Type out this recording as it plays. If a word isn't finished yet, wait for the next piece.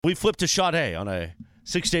We flipped to Sade on a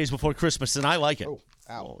 6 days before Christmas, and I like it. Oh,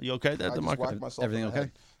 ow. You okay? I just whacked myself Everything in the okay?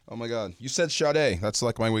 head. Oh, my God. You said Sade. That's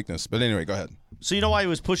like my weakness. But anyway, go ahead. So you know why he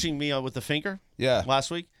was pushing me with the finger? Yeah. Last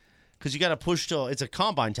week? Because you got to push till it's a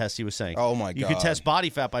combine test. He was saying. Oh, my You God. could test body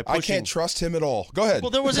fat by pushing. I can't trust him at all. Go ahead. Well,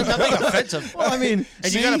 there wasn't nothing offensive. Well, I mean,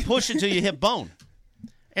 and you got to push until you hit bone.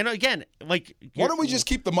 And again, like, why don't we just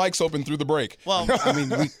keep the mics open through the break? Well, I mean,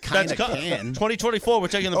 we kind of that's can. 2024. We're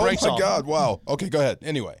taking the breaks Oh, my off. God. Wow. Okay, go ahead.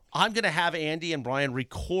 Anyway. I'm going to have Andy and Brian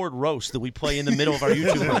record roast that we play in the middle of our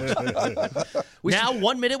YouTube roast. Now,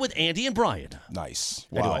 1 minute with Andy and Brian. Nice.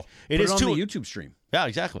 Wow. Anyway, Put it on two. the YouTube stream. Yeah,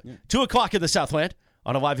 exactly. 2 o'clock in the Southland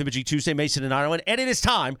on a live imaging Tuesday, Mason and Ireland. And it is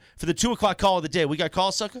time for the 2 o'clock call of the day. We got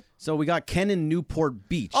calls, sucker? So we got Ken in Newport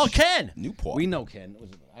Beach. Oh, Ken. Newport. We know Ken.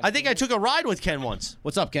 I think I took a ride with Ken once.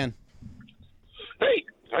 What's up, Ken? Hey,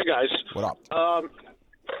 hi guys. What up? I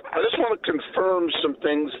just want to confirm some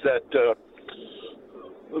things that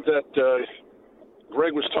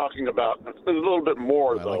Greg was talking about. A little bit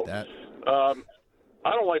more I though. like that. I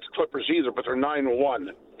don't like the Clippers either, but they're 9-1.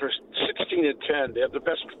 They're 16-10. They have the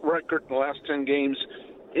best record in the last 10 games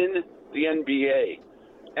in the NBA,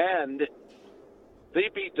 and they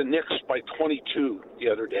beat the Knicks by 22 the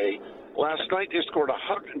other day. Last night they scored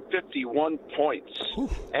 151 points,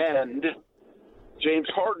 and James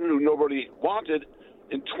Harden, who nobody wanted,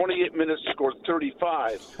 in 28 minutes scored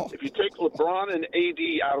 35. If you take LeBron and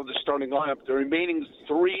AD out of the starting lineup, the remaining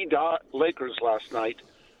 3 Lakers last night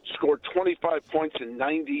scored 25 points in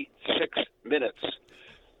 96 minutes.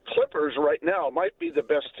 Clippers right now might be the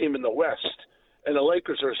best team in the West, and the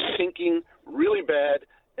Lakers are sinking really bad,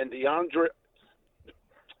 and DeAndre...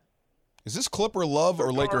 Is this Clipper love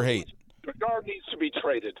or Laker hate? Bernard needs to be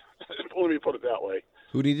traded. Let me put it that way.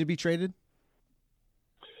 Who needed to be traded?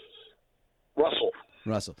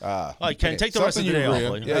 Russell. All right, Ken, take the rest of the Something day you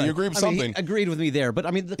off. agree on. Yeah, you agree with I mean, something. he agreed with me there, but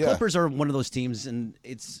I mean, the Yeah. Clippers are one of those teams, and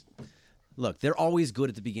it's look, they're always good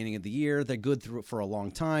at the beginning of the year. They're good through for a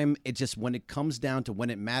long time. It just when it comes down to when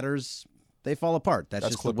it matters, they fall apart. That's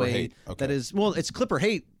just Clipper the way hate. Okay. that is. Well, it's Clipper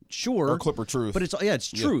hate, sure, Or Clipper truth. but it's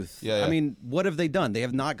truth. Yeah. I mean, what have they done? They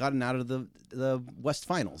have not gotten out of the West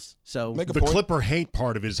Finals. So Make a The point. Clipper hate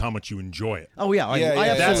part of it is how much you enjoy it. oh yeah, Yeah, I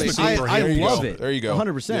yeah, absolutely, that's the Clipper I hate. love There you it. go. There you go.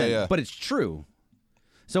 100%. Yeah, yeah. But it's true.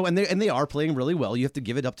 So and they are playing really well. You have to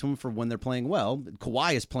give it up to them for when they're playing well.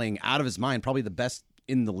 Kawhi is playing out of his mind, probably the best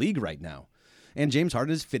in the league right now. And James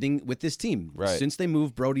Harden is fitting with this team. Right. Since they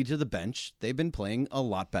moved Brody to the bench, they've been playing a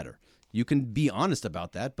lot better. You can be honest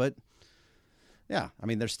about that, but yeah, I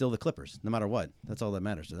mean they're still the Clippers, no matter what. That's all that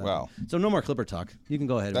matters to them. Wow. So no more Clipper talk. You can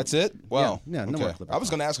go ahead. That's it? Wow. Yeah, no more Clipper I was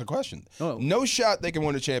talk. going to ask a question. Oh. No shot they can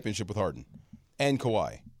win a championship with Harden and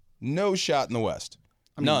Kawhi. No shot in the West.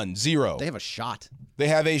 None. Zero. They have a shot. They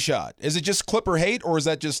have a shot. Is it just Clipper hate, or is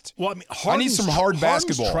that just? Well, I mean, I need some hard Harden's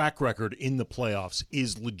basketball. track record in the playoffs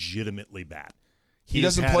is legitimately bad. He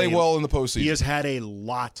has doesn't had play well in the postseason. He has had a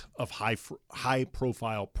lot of high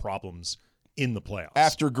profile problems in the playoffs.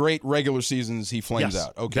 After great regular seasons, he flames Yes,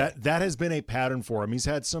 out. Okay. that has been a pattern for him. He's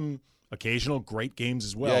had some occasional great games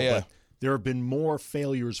as well, Yeah. but there have been more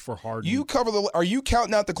failures for Harden. You cover the. Are you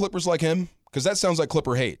counting out the Clippers like him? Because that sounds like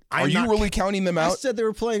Clipper hate. I'm Are you not really counting them I out? said they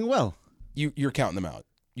were playing well. You're counting them out.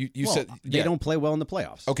 You Well, said they yeah. don't play well in the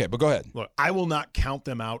playoffs. Okay, but go ahead. Look, I will not count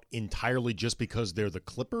them out entirely just because they're the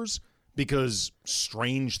Clippers, because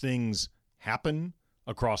strange things happen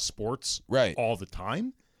across sports Right. all the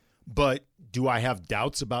time. But do I have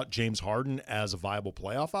doubts about James Harden as a viable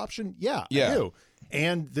playoff option? Yeah, Yeah. I do.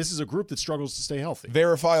 And this is a group that struggles to stay healthy.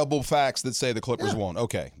 Verifiable facts that say the Clippers won't.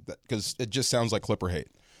 Okay, because it just sounds like Clipper hate.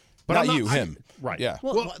 But I'm not not- you, him. Right. Yeah.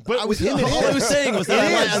 Well, but I was with him, all I was saying was that,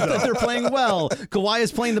 It is, that they're playing well. Kawhi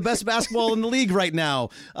is playing the best basketball in the league right now.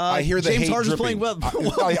 I hear the James hate Harden's dripping. playing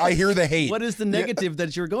well. I hear the hate. What is the negative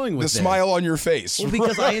that you're going with? The there? smile on your face. Well,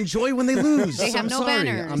 because I enjoy when they lose. They have I'm no sorry.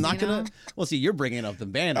 banners, I'm not you gonna. know? Well, see, you're bringing up the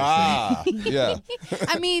banners. Ah, yeah,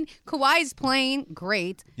 I mean, Kawhi's playing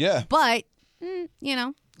great, yeah. but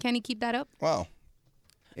can he keep that up? Wow.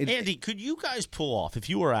 Andy, could you guys pull off, if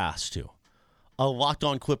you were asked to, a Locked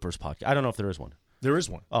On Clippers podcast? I don't know if there is one. There is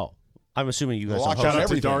one. Oh, I'm assuming you guys don't Locked host Shout it. out to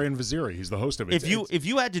everything. Darian Vaziri. He's the host of it. If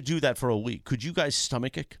you had to do that for a week, could you guys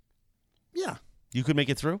stomach it? yeah. You could make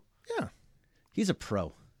it through? Yeah. He's a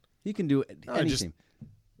pro. He can do anything.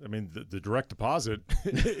 I mean, the direct deposit,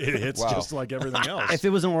 it hits Wow. just like everything else. If it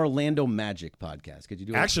was an Orlando Magic podcast, could you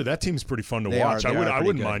do it? Actually, that team's pretty fun to They watch. are I pretty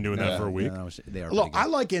wouldn't good. mind doing that for a week. No, they are. Look, pretty I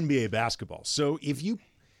good. like NBA basketball. So if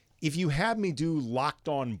you had me do Locked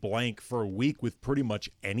On blank for a week with pretty much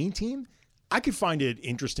any team, I could find it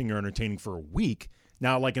interesting or entertaining for a week.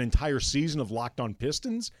 Now, like an entire season of Locked On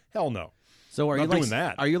Pistons, hell no. So are Not you like doing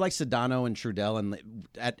that. Are you like Sedano and Trudell, and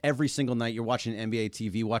at every single night you're watching NBA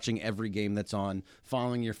TV, watching every game that's on,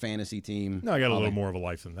 following your fantasy team? No, I got a little more of a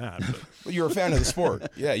life than that. But. Well, you're a fan of the sport.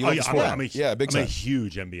 Yeah, you like the sport. I'm a big I'm a time.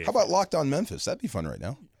 huge NBA. How about Locked On Memphis? That'd be fun right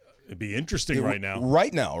now. It'd be interesting right now.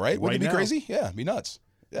 Right now, right? Wouldn't Right it be now. crazy? Yeah, it'd be nuts.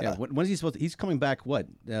 Yeah. When's he supposed to? He's coming back, what,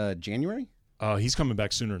 January? He's coming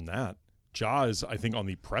back sooner than that. Ja is, I think, on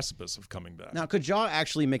the precipice of coming back. Now, could Ja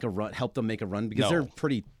actually make a run, help them make a run? Because No. they're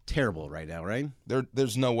pretty terrible right now, right?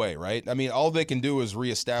 There's no way, right? I mean, all they can do is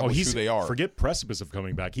reestablish who they are. Forget precipice of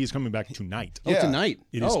coming back. He's coming back tonight. Oh, Yeah. tonight.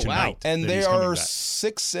 It is oh, tonight. Wow. And that they he's coming are back.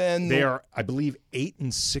 6-16. They are, I believe,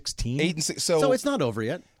 8-16. 8-6. So it's not over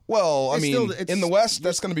yet. well, I it's mean, still- it's- in the West,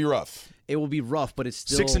 that's going to be rough. It will be rough, but it's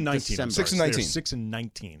still 6-19. December. 6-19.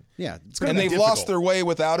 6-19. Yeah. It's gonna And be they've difficult. lost their way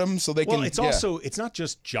without him, so they Well, can. it's yeah. also it's not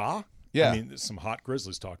just Ja. Yeah. I mean, there's some hot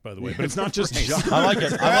Grizzlies talk, by the way, but it's not just Ja. I like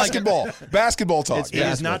it. I like it. basketball talk. It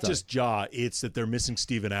is not basketball just Ja. It's that they're missing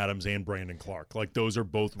Steven Adams and Brandon Clark. Like those are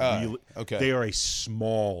both really. okay. They are a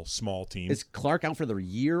small team. Is Clark out for the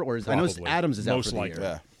year, or is I know Probably. Adams is out Most for the likely.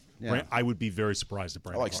 year? Yeah. I would be very surprised if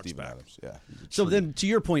I Brandon like Clark's Steven back. Adams. Yeah. So then, to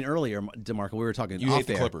your point earlier, DeMarco, we were talking. You off hate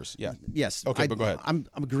the air. Clippers. Yeah. Yes. Okay, but go ahead. I'm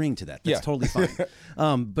agreeing to that. That's Yeah. totally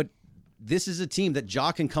fine. But this is a team that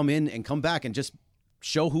Ja can come in and come back and just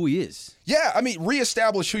show who he is. Yeah, I mean,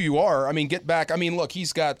 reestablish who you are. I mean, get back. I mean, look,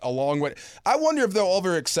 he's got a long way. I wonder if they'll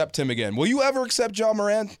ever accept him again. Will you ever accept Ja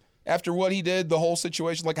Morant after what he did, the whole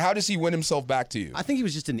situation? Like, how does he win himself back to you? I think he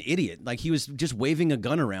was just an idiot. Like, he was just waving a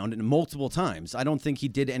gun around multiple times. I don't think he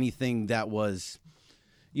did anything that was,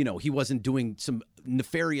 he wasn't doing some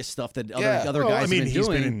nefarious stuff that other Well, guys I mean, have been he's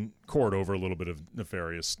doing. been in court over a little bit of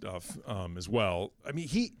nefarious stuff as well. I mean,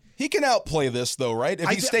 He can outplay this, though, right? If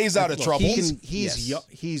he I- stays out of look, trouble. He's Yes.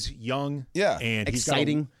 he's young. Yeah. and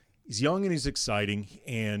Exciting. He's young and he's exciting,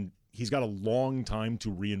 and he's got a long time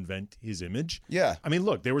to reinvent his image. Yeah. I mean,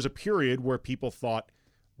 look, there was a period where people thought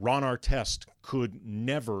Ron Artest could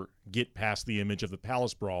never get past the image of the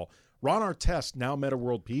Palace Brawl. Ron Artest, now Meta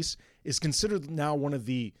World Peace, is considered now one of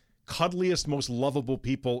the cuddliest, most lovable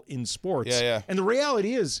people in sports. Yeah. And the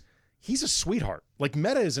reality is, he's a sweetheart. Like,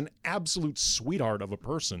 Meta is an absolute sweetheart of a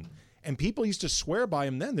person. And people used to swear by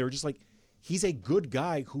him then. They were just like, he's a good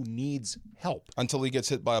guy who needs help. Until he gets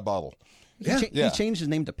hit by a bottle. He changed his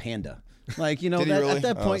name to Panda. Like, Did he really? at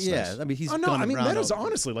that Oh, point, that's yeah. nice. I mean, he's Oh, no, gone I mean, around Meta's all-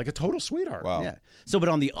 honestly like a total sweetheart. Wow. Yeah. So, but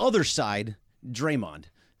on the other side, Draymond.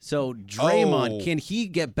 So Draymond, Oh. can he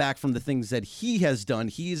get back from the things that he has done?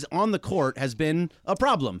 He's on the court has been a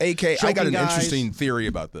problem. AK, I got Choking an guys. interesting theory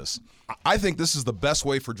about this. I think this is the best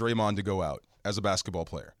way for Draymond to go out as a basketball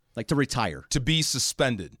player. Like to retire. To be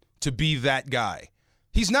suspended, to be that guy.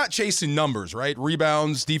 He's not chasing numbers, right?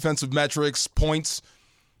 Rebounds, defensive metrics, points.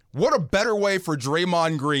 What a better way for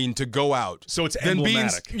Draymond Green to go out. So it's than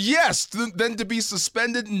emblematic. than to be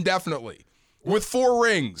suspended indefinitely with 4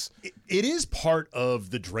 rings. It is part of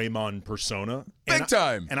the Draymond persona. Big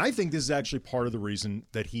time. And I think this is actually part of the reason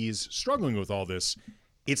that he's struggling with all this.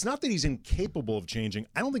 It's not that he's incapable of changing.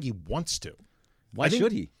 I don't think he wants to. Why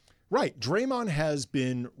should he? Right. Draymond has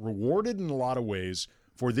been rewarded in a lot of ways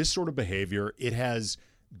for this sort of behavior. It has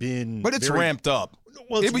been But it's very- ramped up.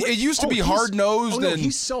 Well, it's it used to be he's- hard-nosed Oh, no, and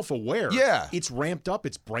he's self-aware. Yeah. It's ramped up.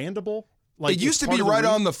 It's brandable. Like, it used to be right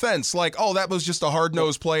on the fence, like, oh, that was just a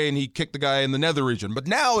hard-nosed play and he kicked the guy in the nether region. But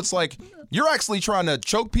now it's like you're actually trying to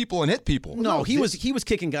choke people and hit people. No, he was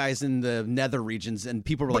kicking guys in the nether regions, and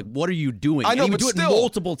people were like, "What are you doing?" I know, and he would but do still, it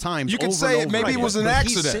multiple times. you could over say and it over maybe it again. was an But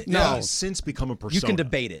he's accident. No, Yeah. he's since become a persona. can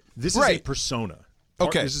debate it. This is a Right. persona.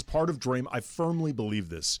 Okay. This is part of Draymond. I firmly believe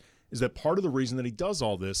this, is that part of the reason that he does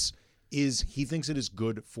all this is he thinks it is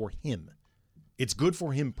good for him. It's good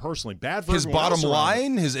for him personally. Bad for His everyone bottom else around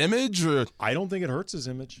him. line, his image. I don't think it hurts his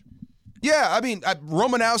image. Yeah, I mean,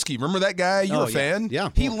 Romanowski, remember that guy? You're Oh, a fan? yeah.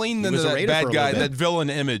 He leaned He into was a that Raider for bad a guy, little bit. that villain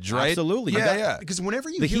image, right? Absolutely. Yeah. Because whenever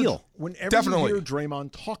you The hear, heel. Definitely. you hear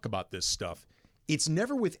Draymond talk about this stuff, it's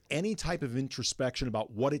never with any type of introspection about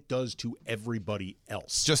what it does to everybody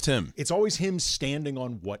else. Just him. It's always him standing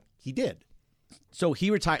on what he did. So he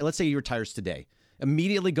retired. Let's say he retires today.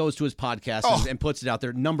 Immediately goes to his podcast and puts it out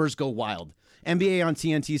there. Numbers go wild. NBA on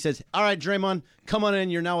TNT says, "All right, Draymond, come on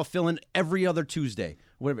in. You're now a fill-in every other Tuesday."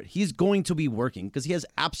 Whatever. He's going to be working because he has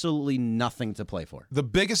absolutely nothing to play for. The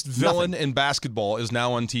biggest villain in basketball is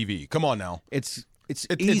now on TV. Come on now. It's It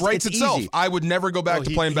easy, writes it's itself. easy. I would never go back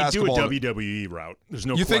to playing basketball. He'd do a WWE route. There's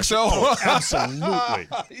no You think question. so? Oh, absolutely.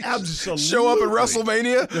 Absolutely. Show up at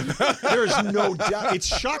WrestleMania? There's no doubt. It's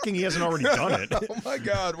shocking he hasn't already done it. Oh, my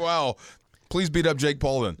God. Wow. Please beat up Jake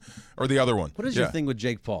Paul then, or the other one. What is your thing with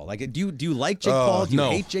Jake Paul? Like, do you like Jake Paul? Do you no.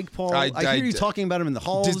 hate Jake Paul? I hear you talking about him in the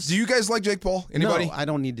halls. Do you guys like Jake Paul? Anybody? No, I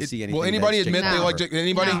don't need to see anything. Will anybody that's admit Jake they Paul. like Jake?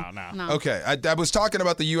 Anybody? No. Okay, I was talking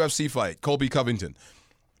about the UFC fight, Colby Covington.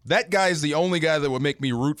 That guy is the only guy that would make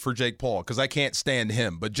me root for Jake Paul because I can't stand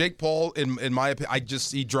him. But Jake Paul, in my opinion,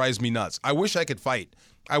 he drives me nuts. I wish I could fight.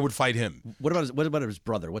 I would fight him. What about his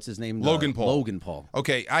brother? What's his name? Logan Paul. Logan Paul.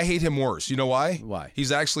 Okay, I hate him worse. You know why? Why?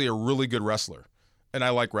 He's actually a really good wrestler, and I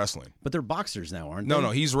like wrestling. But they're boxers now, aren't they?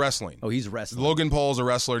 No, he's wrestling. Oh, he's wrestling. Logan Paul's a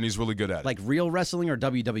wrestler, and he's really good at it. Like real wrestling or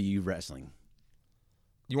WWE wrestling?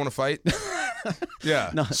 You want to fight?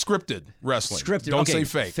 Yeah, scripted wrestling. Scripted. Don't okay, say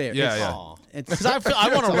fake. Fair. Yeah. Because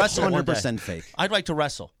I want to wrestle one day. 100% fake. I'd like to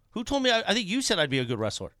wrestle. Who told me? I think you said I'd be a good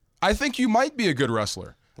wrestler. I think you might be a good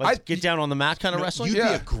wrestler. Like get down on the mat kind of wrestling. You'd Yeah.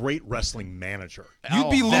 be a great wrestling manager. You'd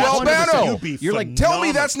be Lou That's Albano. You'd be You're like, tell me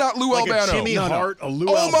phenomenal. that's not Lou like Albano. A Jimmy No, no. Hart, a Lou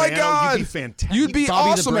Oh Albano. my God. You'd be fantastic. You'd be Bobby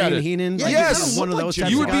the awesome at Brain it. Heenan. Like, Yes. one of those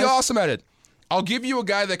types You of would be guys? awesome at it. I'll give you a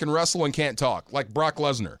guy that can wrestle and can't talk, like Brock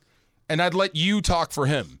Lesnar, and I'd let you talk for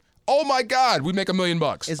him. Oh my God, we'd make $1 million.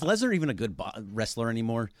 Is Lesnar even a good wrestler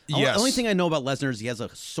anymore? Yes. The only thing I know about Lesnar is he has a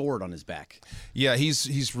sword on his back. Yeah,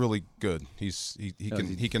 he's really good. He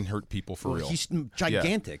can hurt people for real. He's Yeah.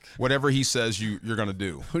 gigantic. Whatever he says, you're gonna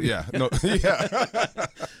do. Yeah, no, yeah.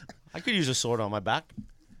 I could use a sword on my back.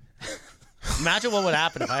 Imagine what would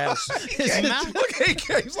happen if I had. Look,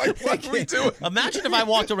 hey, he's like, what are we doing? Imagine if I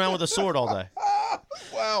walked around with a sword all day.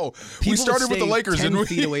 Wow, People we started with the stay Lakers, 10 didn't we?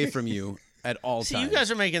 feet away from you at all See, times. you guys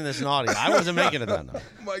are making this naughty. I wasn't making it that night.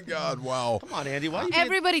 Oh my God, wow. Come on, Andy. Why are you being...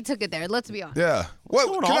 Everybody took it there. Let's be honest. Yeah.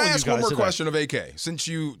 going Can on I with you ask one guys more today? question of AK? Since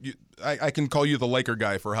I can call you the Laker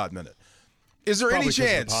guy for a hot minute. Is there Probably any 'cause of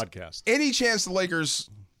the chance? podcast. Any chance the Lakers?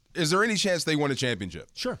 Is there any chance they win a championship?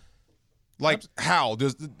 Sure. Like how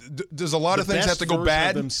does a lot of things have to go The best version bad?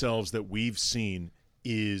 of themselves that we've seen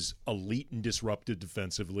is elite and disrupted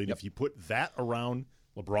defensively. And if you put that around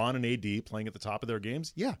LeBron and AD playing at the top of their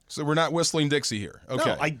games, yeah. So we're not whistling Dixie here.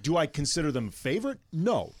 Okay. No, do I consider them a favorite?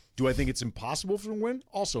 No. Do I think it's impossible for them to win?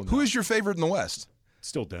 Also no. Who is your favorite in the West?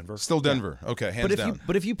 Still Denver. Still Denver. Okay, hands down.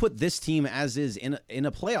 But if you put this team as is in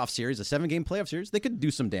a playoff series, a 7-game playoff series, they could do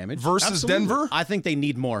some damage. Versus Absolutely. Denver? I think they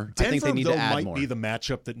need more. Denver, I think they need though, to add might more. be the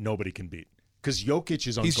matchup that nobody can beat because Jokic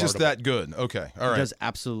is unguardable. He's just that good. Okay. All He right. does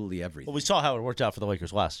absolutely everything. Well, we saw how it worked out for the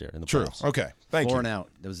Lakers last year in the True. playoffs. Okay. Thank Four you. and out.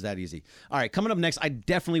 It was that easy. All right, coming up next, I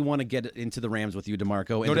definitely want to get into the Rams with you,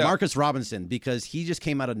 DeMarco, and No doubt. DeMarcus Robinson, because he just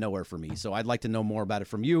came out of nowhere for me. So I'd like to know more about it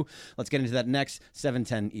from you. Let's get into that next.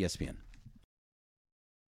 710 ESPN.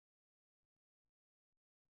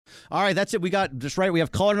 All right, that's it. We got just right. We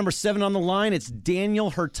have caller number 7 on the line. It's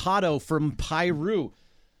Daniel Hurtado from Piru.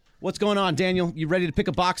 What's going on, Daniel? You ready to pick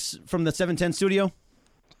a box from the 710 studio?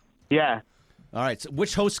 Yeah. All right. So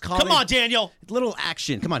which host holiday? Come on, Daniel. Little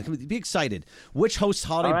action. Come on. Be excited. Which host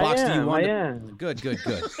holiday I box do you am, want? I am. Good.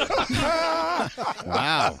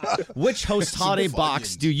 Wow. Which host holiday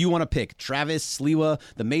box do you want to pick? Travis, Sliwa,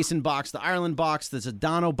 the Mason box, the Ireland box, the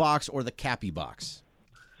Zadano box, or the Cappy box?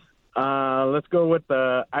 Let's go with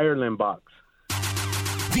the Ireland box.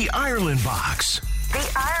 The Ireland box.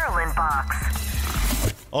 The Ireland box.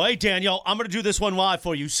 Oh, hey, Daniel. I'm going to do this one live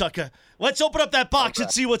for you, sucker. Let's open up that box and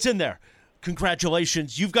see what's in there.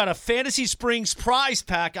 Congratulations. You've got a Fantasy Springs prize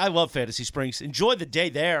pack. I love Fantasy Springs. Enjoy the day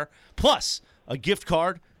there. Plus, a gift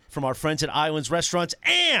card from our friends at Islands Restaurants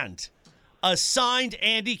and a signed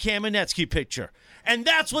Andy Kamenetsky picture. And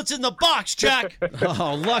that's what's in the box, Jack.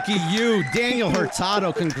 Oh, lucky you. Daniel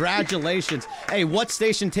Hurtado, congratulations. Hey, what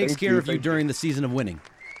station takes care of you during the season of winning?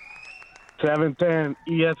 710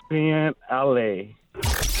 ESPN LA.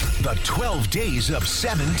 The 12 days of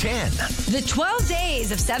 710. The 12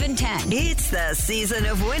 days of 710. It's the season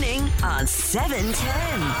of winning on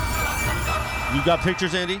 710. You got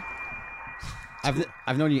pictures, Andy?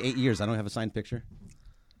 I've known you 8 years. I don't have a signed picture.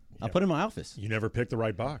 I'll put it in my office. You never picked the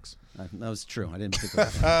right box. That was true. I didn't pick the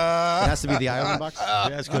right one. It has to be the Ireland box. Yeah,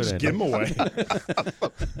 that's good. Just Andy. give them away.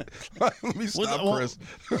 Let me stop, Chris.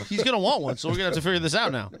 He's going to want one, so we're going to have to figure this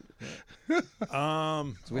out now.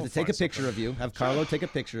 So we have to take a picture of you. Have Carlo take a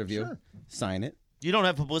picture of you. Sign it. You don't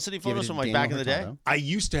have publicity Give it photos to from like Daniel back in the day? Hurtado. I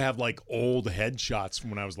used to have like old headshots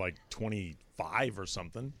from when I was like 25 or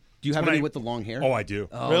something. Do you have When any I- with the long hair? Oh, I do.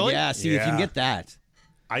 Oh, Really? yeah. See, if you can Yeah. get that.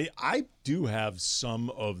 I do have some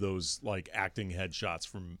of those like acting headshots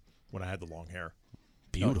from when I had the long hair.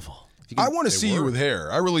 Beautiful. If you can- I want to see you with hair.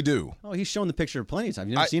 I really do. Oh, he's shown the picture plenty of times.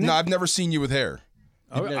 You never seen it? No, I've never seen you with hair.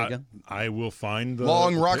 Oh, there you go. I will find the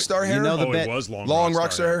Long rock star hair? You know the Oh, bit. it was long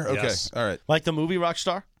Rock star hair? Okay. Yes. All right. Like the movie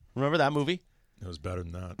Rockstar? Remember that movie? It was better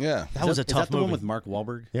than that. Yeah. That was a Is tough that the movie. one with Mark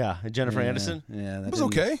Wahlberg? Yeah, and Jennifer Anderson. Yeah, that It was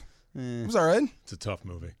didn't- okay. It was all right. It's a tough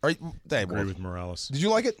movie. All right, I agree with Morales. Did you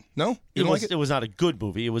like it? No, you It didn't was, like it. it was not a good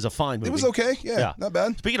movie. It was a fine movie. It was okay. Yeah, not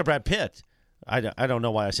bad. Speaking of Brad Pitt, I don't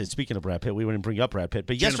know why I said speaking of Brad Pitt. We wouldn't bring up Brad Pitt,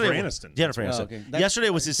 but Jennifer yesterday Aniston. Jennifer Aniston. Oh, okay. Yesterday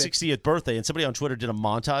was his 60th birthday, and somebody on Twitter did a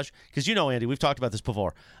montage because Andy, we've talked about this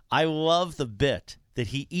before. I love the bit that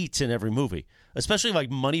he eats in every movie, especially like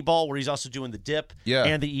Moneyball, where he's also doing the dip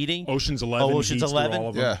and the eating. Ocean's 11. Ocean's 11. All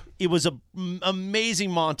of them. Yeah. It was an amazing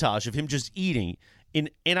montage of him just eating. And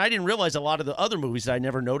I didn't realize a lot of the other movies that I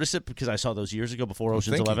never noticed it because I saw those years ago before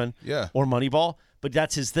Ocean's 11 or Moneyball. But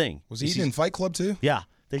that's his thing. Was he eating in Fight Club too? Yeah.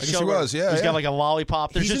 They I guess show he was, yeah. He's yeah. got like a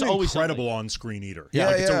lollipop. There's He's just an always incredible something. on-screen eater. Yeah,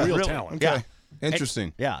 Like, it's a real Really? talent. Okay. Yeah.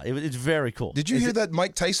 Interesting. It's very cool. Did you hear that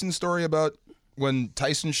Mike Tyson story about when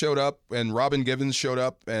Tyson showed up and Robin Givens showed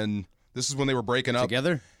up, and this is when they were breaking up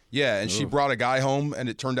Together? Yeah, and she brought a guy home, and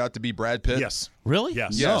it turned out to be Brad Pitt. Yes. Really?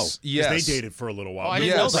 Yes. Yes. No. 'Cause Yes. They dated for a little while. I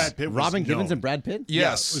didn't know that. Brad Pitt was Robin Givens known. and Brad Pitt? Yes.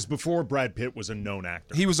 Yeah, it was before Brad Pitt was a known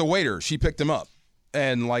actor. He was a waiter. She picked him up,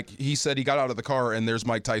 and like he said, he got out of the car, and there's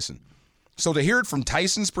Mike Tyson. So to hear it from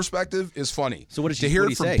Tyson's perspective is funny. So what did to hear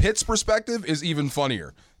it from Pitt's perspective is even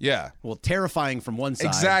funnier. Yeah. Well, terrifying from one side.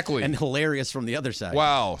 Exactly. And hilarious from the other side.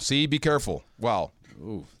 Wow. See, be careful. Wow.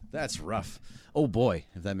 Ooh, that's rough. Oh, boy,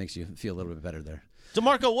 if that makes you feel a little bit better there.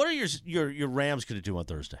 DeMarco, what are your Rams going to do on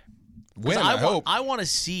Thursday? Win, I hope. I want to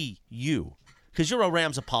see you because you're a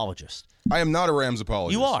Rams apologist. I am not a Rams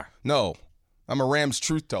apologist. You are? No. I'm a Rams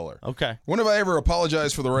truth teller. Okay. When have I ever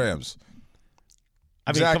apologized for the Rams?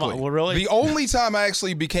 I mean, Exactly. come on. Well, really? The only time I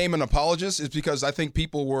actually became an apologist is because I think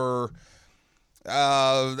people were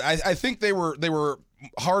I think they were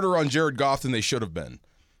harder on Jared Goff than they should have been.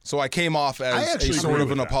 So I came off as a sort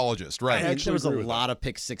of an apologist, right? There was a lot of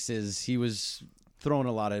pick sixes. He was throwing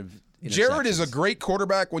a lot of Jared is a interceptions. great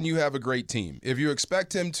quarterback when you have a great team. If you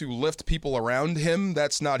expect him to lift people around him,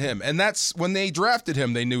 that's not him. And that's when they drafted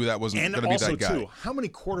him, they knew that wasn't going to be that guy. And also, too, how many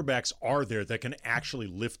quarterbacks are there that can actually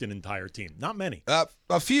lift an entire team? Not many.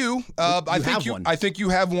 A few. I think you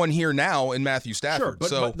have one here now in Matthew Stafford. Sure, but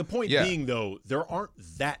so, the point yeah. being, though, there aren't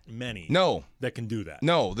that many No. that can do that.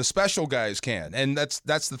 No, the special guys can. And that's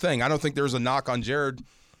the thing. I don't think there's a knock on Jared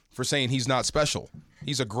for saying he's not special.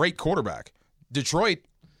 He's a great quarterback. Detroit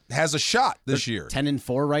has a shot this year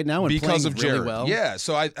 10-4 right now and because playing of Jared. really well. Yeah,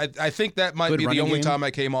 so I think that might Good be the running only game. time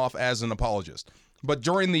I came off as an apologist. But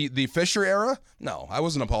during the Fisher era, no, I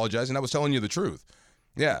wasn't apologizing. I was telling you the truth.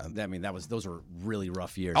 Yeah. I mean, those were really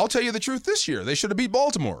rough years. I'll tell you the truth this year. They should have beat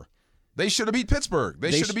Baltimore. They should have beat Pittsburgh.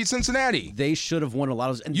 They should have beat Cincinnati. They should have won a lot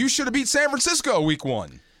of. And You should have beat San Francisco week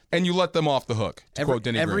 1. And you let them off the hook, to quote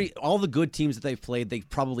Denny Green. all the good teams that they've played, they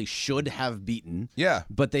probably should have beaten. Yeah.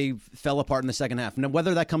 But they fell apart in the second half. Now,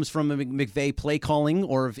 whether that comes from McVay play calling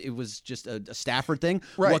or if it was just a Stafford thing,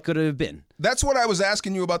 Right. what could it have been? That's what I was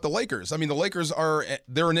asking you about the Lakers. I mean, the Lakers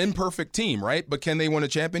they're an imperfect team, right? But can they win a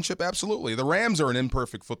championship? Absolutely. The Rams are an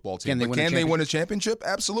imperfect football team. Can they but win a they win a championship?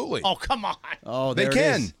 Absolutely. Oh, come on. Oh, they there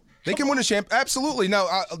can. It is. They can win a champ. Absolutely. Now,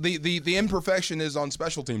 the imperfection is on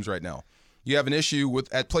special teams right now. You have an issue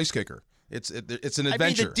at place kicker. It's an adventure. I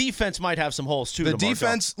mean, the defense might have some holes too. The DeMarco.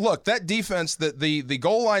 defense, look, that defense, the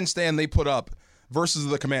goal line stand they put up versus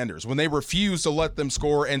the Commanders when they refused to let them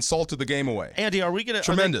score and salted the game away. Andy, are we going to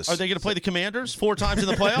Tremendous. Are they going to play the Commanders 4 times in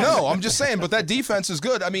the playoffs? No, I'm just saying, but that defense is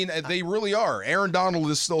good. I mean, they really are. Aaron Donald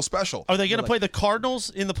is still special. Are they going to play the Cardinals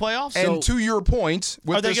in the playoffs? And to your point,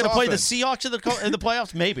 with are they going to play the Seahawks in the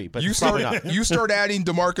playoffs? Maybe, but you probably start not. you start adding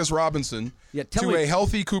DeMarcus Robinson to a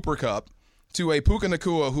healthy Cooper Kupp, to a Puka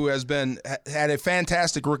Nacua who had a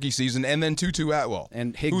fantastic rookie season, and then Tutu Atwell.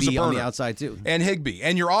 And who's a Higbee on the burner. outside, too. And Higbee.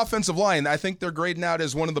 And your offensive line, I think they're grading out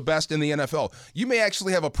as one of the best in the NFL. You may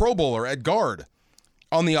actually have a Pro Bowler at guard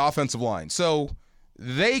on the offensive line. So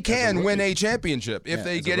they can win a championship if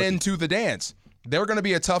they get into the dance. They're going to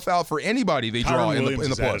be a tough out for anybody they draw Tyron in Williams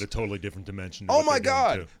the is playoffs. at a totally different dimension. to Oh what my they're doing,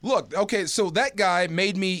 God! too. Look, okay, so that guy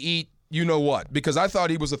made me eat you know what because I thought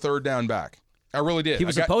he was a third down back. I really did. He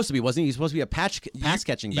was supposed to be, wasn't he? He was supposed to be a pass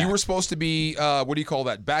catching back. You were supposed to be what do you call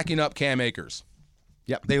that? Backing up Cam Akers.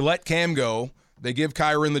 Yep. They let Cam go. They give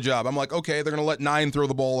Kyron the job. I'm like, okay, they're going to let 9 throw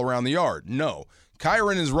the ball around the yard. No,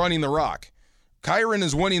 Kyron is running the rock. Kyron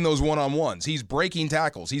is winning those one-on-ones. He's breaking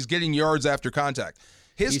tackles. He's getting yards after contact.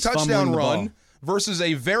 His He's touchdown fumbling the run ball. versus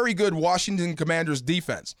a very good Washington Commanders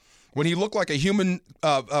defense when he looked like a human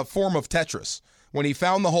form of Tetris when he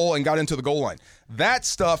found the hole and got into the goal line. That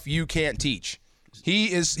stuff you can't teach.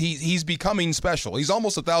 He's becoming special. He's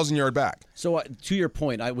almost a 1,000-yard back. So to your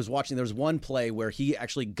point, I was watching. There was one play where he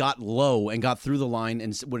actually got low and got through the line,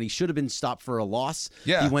 and when he should have been stopped for a loss,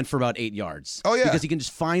 he went for about 8 yards. Oh, yeah. Because he can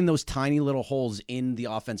just find those tiny little holes in the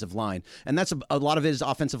offensive line, and that's a lot of his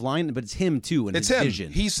offensive line, but it's him too and It's his him.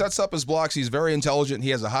 vision. He sets up his blocks. He's very intelligent. He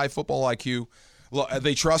has a high football IQ.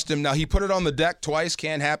 They trust him. Now, he put it on the deck twice.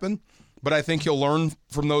 Can't happen. But I think he'll learn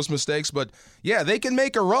from those mistakes. But, yeah, they can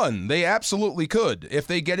make a run. They absolutely could if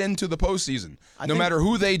they get into the postseason. No matter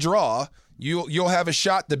who they draw, you'll have a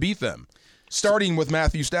shot to beat them, starting with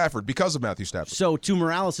Matthew Stafford because of Matthew Stafford. So to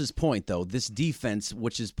Morales' point, though, this defense,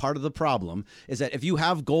 which is part of the problem, is that if you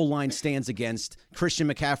have goal line stands against Christian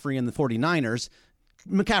McCaffrey and the 49ers,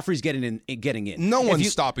 McCaffrey's getting in. No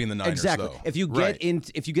one's stopping the Niners, exactly. though. If you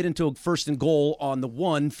get into a first and goal on the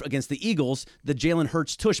 1 against the Eagles, the Jalen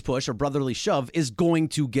Hurts tush push or brotherly shove is going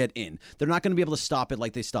to get in. They're not going to be able to stop it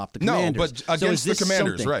like they stopped the Commanders. No, but against the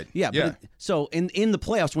Commanders, right? Yeah. So in the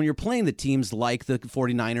playoffs, when you're playing the teams like the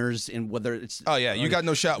 49ers, and whether it's you got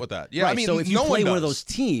no shot with that. Yeah, right, I mean, so if you no play one of does. those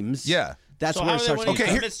teams, that's so where it starts.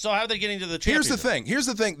 So how are they getting to the championship? Here's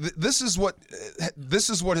the thing. This is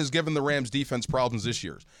what has given the Rams defense problems this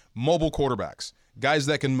year. Mobile quarterbacks, guys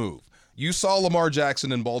that can move. You saw Lamar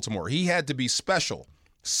Jackson in Baltimore. He had to be special,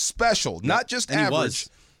 not just average.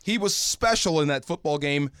 He was special in that football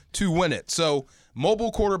game to win it. So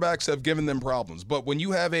mobile quarterbacks have given them problems. But when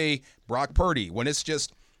you have a Brock Purdy, when it's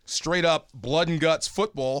just straight up blood and guts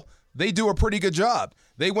football, they do a pretty good job.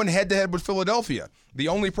 They went head-to-head with Philadelphia. The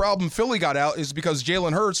only problem Philly got out is because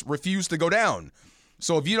Jalen Hurts refused to go down.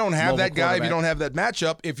 So if you don't have that guy, if you don't have that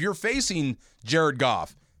matchup, if you're facing Jared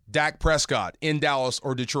Goff, Dak Prescott in Dallas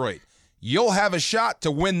or Detroit, you'll have a shot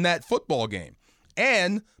to win that football game.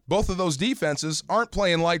 And both of those defenses aren't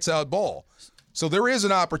playing lights-out ball. So there is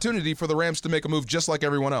an opportunity for the Rams to make a move just like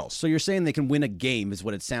everyone else. So you're saying they can win a game is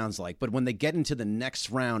what it sounds like. But when they get into the next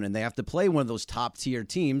round and they have to play one of those top-tier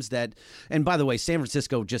teams that – and by the way, San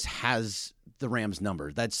Francisco just has the Rams'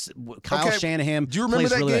 number. That's Kyle Shanahan. Do you remember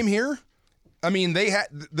that really game here? I mean,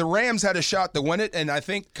 the Rams had a shot to win it, and I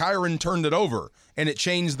think Kyron turned it over, and it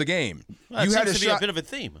changed the game. Well, you that had seems a to be shot. a bit of a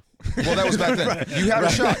theme. Well, that was back then. You had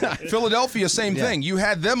a shot. Philadelphia, same thing. You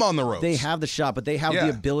had them on the ropes. They have the shot, but they have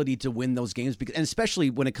the ability to win those games, and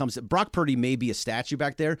especially when it comes to Brock Purdy may be a statue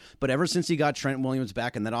back there, but ever since he got Trent Williams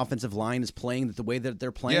back and that offensive line is playing the way that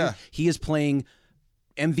they're playing, he is playing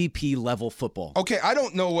MVP level football. Okay, I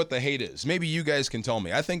don't know what the hate is. Maybe you guys can tell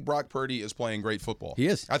me. I think Brock Purdy is playing great football. He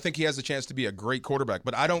is. I think he has a chance to be a great quarterback,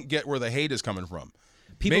 but I don't get where the hate is coming from.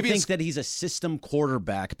 People think that he's a system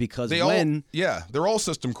quarterback because they're all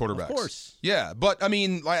system quarterbacks. Of course. Yeah, but I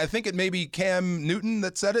mean, I think it may be Cam Newton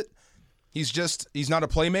that said it. He's not a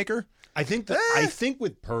playmaker. I think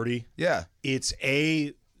with Purdy,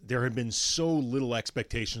 there had been so little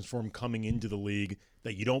expectations for him coming into the league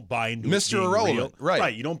that you don't buy into Mr. it being Irrelevant, real.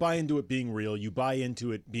 Right. You don't buy into it being real. You buy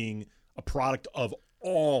into it being a product of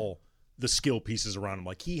all the skill pieces around him.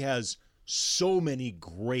 Like, he has so many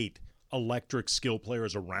great electric skill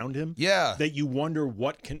players around him that you wonder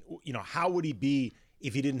how would he be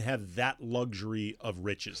if he didn't have that luxury of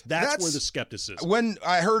riches. That's where the skepticism. When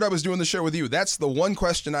I heard I was doing the show with you, that's the one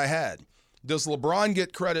question I had. Does LeBron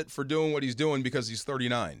get credit for doing what he's doing because he's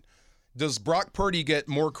 39? Does Brock Purdy get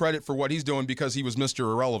more credit for what he's doing because he was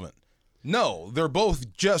Mr. Irrelevant? No, they're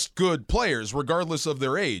both just good players regardless of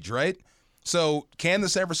their age, right? So can the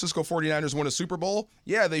San Francisco 49ers win a Super Bowl?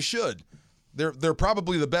 Yeah, they should. They're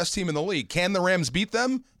probably the best team in the league. Can the Rams beat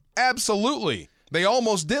them? Absolutely. They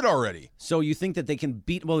almost did already. So you think that they can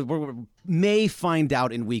beat – well, we may find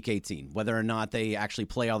out in Week 18 whether or not they actually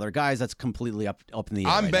play all their guys. That's completely up in the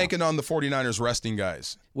air. I'm banking on the 49ers resting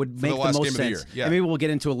guys. Would make the most sense. Yeah. And maybe we'll get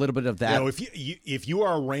into a little bit of that. If you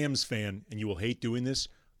are a Rams fan, and you will hate doing this,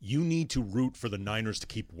 you need to root for the Niners to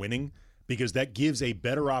keep winning, because that gives a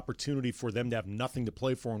better opportunity for them to have nothing to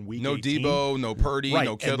play for in Week 18. No Debo, no Purdy,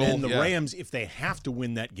 no Kittle. And then the Rams, if they have to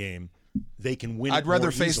win that game, they can win. I'd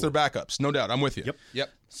rather face their backups, no doubt. I'm with you. Yep.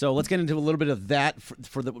 So let's get into a little bit of that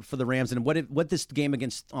for the Rams and what this game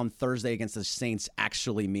on Thursday against the Saints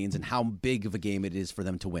actually means and how big of a game it is for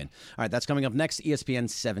them to win. All right, that's coming up next. ESPN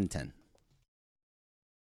 710.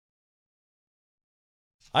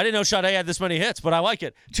 I didn't know Sade had this many hits, but I like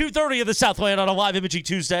it. 2:30 of the Southland on a live imaging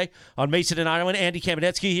Tuesday on Mason and Ireland. Andy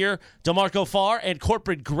Kamenetsky here, DeMarco Farr, and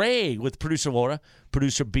Corporate Gray with producer Laura,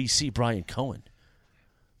 producer BC Brian Cohen.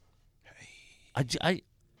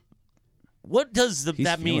 What does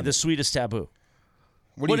that mean, the sweetest taboo?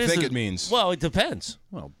 What do you think it means? Well, it depends.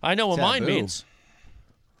 Well, I know what mine means.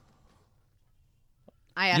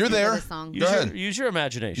 I asked You're you there. for this song. Go ahead. Use your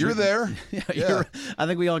imagination. You're there. Yeah. I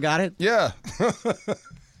think we all got it. Yeah.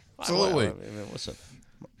 Absolutely. I mean, listen,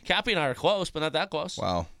 Cappy and I are close, but not that close.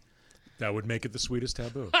 Wow. That would make it the sweetest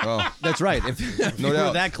taboo. Oh, That's right. If No we were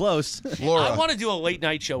doubt. that close. Laura, I want to do a late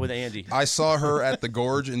night show with Andy. I saw her at the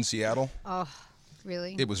Gorge in Seattle. Oh,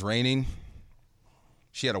 really? It was raining.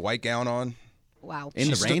 She had a white gown on. Wow. In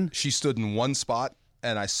the rain? She stood in one spot,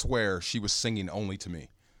 and I swear she was singing only to me.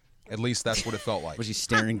 At least that's what it felt like. Was he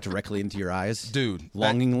staring directly into your eyes? Dude,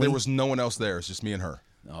 Longingly? there was no one else there. It's just me and her.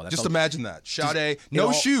 Oh, that Just felt- imagine that. Sade,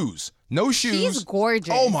 no shoes. No shoes. She's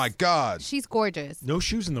gorgeous. Oh, my God. She's gorgeous. No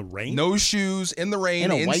shoes in the rain? No shoes in the rain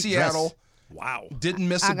In a in white Seattle. dress. Wow. Didn't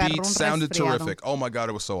miss a Agarró beat. un Sounded resfriado. terrific. Oh, my God.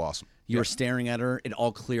 It was so awesome. You were staring at her. It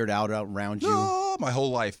all cleared out around you. Oh, my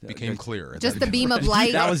whole life became clear. Just the beam of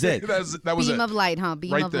light. That was it. That was beam it. of light, huh?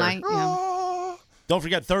 Beam Right of there. light. Yeah. Don't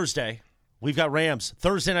forget Thursday. We've got Rams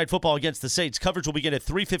Thursday Night Football against the Saints. Coverage will begin at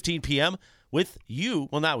 3:15 p.m. with you.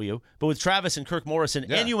 Well, not with you, but with Travis and Kirk Morrison,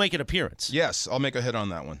 Yeah. and you make an appearance. Yes, I'll make a hit on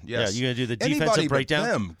that one. Yes. Yeah, you gonna do the defensive Anybody but breakdown?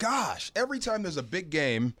 them. Gosh, every time there's a big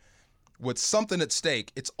game with something at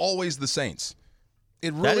stake, it's always the Saints.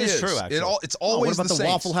 It really is true, actually. It's Oh, always what about the Saints.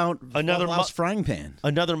 Waffle House, Another Waffle House frying pan?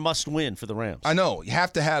 Another must-win for the Rams. I know. You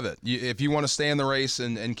have to have it. If you want to stay in the race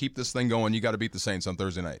and keep this thing going, you got to beat the Saints on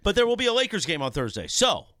Thursday night. But there will be a Lakers game on Thursday.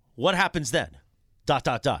 So what happens then? ...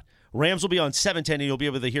 Rams will be on 710, and you'll be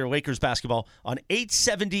able to hear Lakers basketball on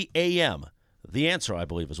 870 a.m. The Answer, I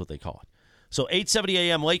believe, is what they call it. So 870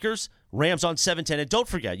 a.m. Lakers, Rams on 710. And don't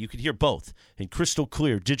forget, you can hear both in crystal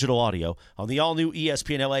clear digital audio on the all-new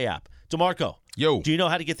ESPN LA app. DeMarco, Yo. do you know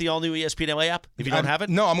how to get the all-new ESPN LA app if you don't have it?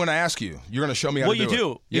 No, I'm going to ask you. You're going to show me how What to you do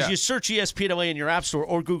do it. Yeah. is you search ESPN LA in your App Store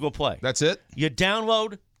or Google Play. That's it? You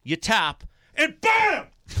download, you tap, and BAM!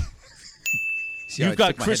 See how I You've got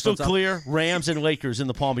took my crystal headphones off? clear Rams and Lakers in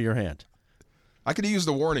the palm of your hand. I could have used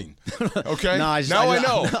the warning. Okay? No, I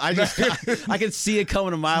know. I can see it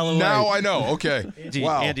coming a mile away. Now I know. Okay.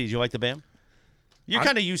 Wow. Andy, do you like the BAM? You're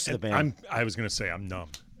kind of used to the BAM. I was going to say I'm numb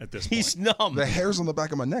at this point. He's numb. The hairs on the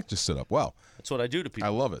back of my neck just stood up. Wow. That's what I do to people.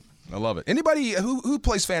 I love it. I love it. Anybody who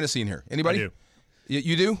plays fantasy in here? Anybody? I do.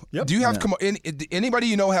 You do? Yep. Do you have anybody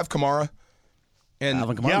you know have Kamara? And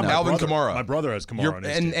Alvin Kamara? Yeah, No. Alvin brother, Kamara. My brother has Kamara on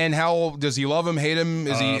his team. and how does he love him? Hate him?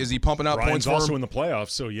 Is he pumping out Ryan's points for also him? in the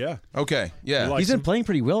playoffs, so yeah. Okay. Yeah. He likes He's been him. playing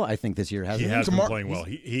pretty well, I think, this year, hasn't He he? has been Kamara- playing well.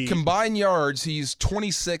 He Combined yards, he's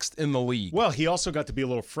 26th in the league. well, he also got to be a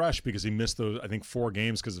little fresh because he missed those, I think, 4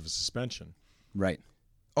 games because of a suspension. Right.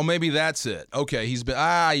 Oh, maybe that's it. Okay, he's been.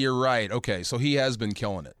 You're right. Okay, so he has been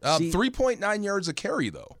killing it. See- 3.9 yards a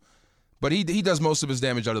carry though, but he does most of his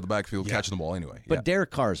damage out of the backfield catching the ball anyway. But Yeah.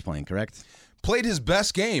 Derek Carr is playing, correct? Played his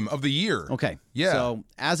best game of the year. Okay. Yeah. So,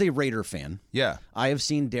 as a Raider fan, Yeah. I have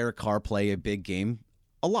seen Derek Carr play a big game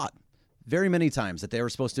a lot. Very many times that they were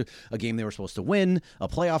supposed to, a game they were supposed to win, a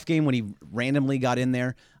playoff game when he randomly got in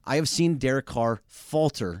there. I have seen Derek Carr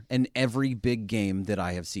falter in every big game that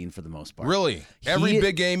I have seen for the most part. Really? Every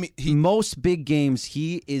big game, most big games,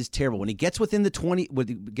 he is terrible. When he gets within the 20, when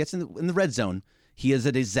he gets in the red zone, he is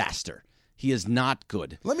a disaster. He is not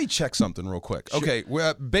good. Let me check something real quick. Okay,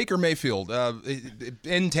 Baker Mayfield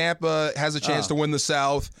in Tampa has a chance to win the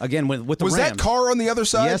South. Again, with the Was Rams. that Carr on the other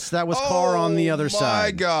side? Yes, that was Carr on the other My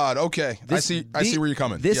side. God. Okay, I see where you're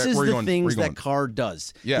coming. This Yeah, is where you the going? things Where you that going? Carr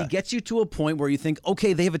does. Yeah. He gets you to a point where you think,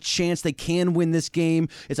 okay, they have a chance. They can win this game.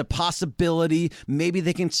 It's a possibility. Maybe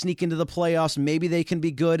they can sneak into the playoffs. Maybe they can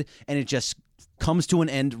be good. And it just comes to an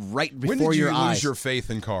end right before When did you your eyes. lose your faith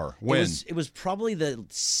in Carr? When? It was probably the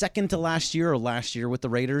second to last year or last year with the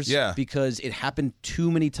Raiders. Yeah. Because it happened too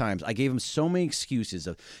many times. I gave him so many excuses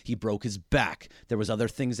of he broke his back. There was other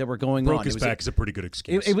things that were going on. Broke his back is a pretty good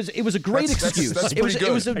excuse. It was a great That's excuse. pretty it was good.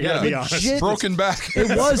 it was a I gotta be legit honest. Broken back.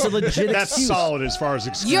 It was a legit That's excuse. solid as far as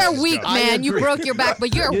excuses You're weak, go. man. You agree. broke your back,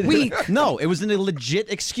 but you're weak. No, it was a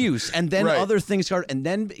legit excuse. And then Right. other things started. And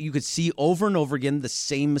then you could see over and over again the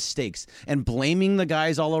same mistakes and blaming the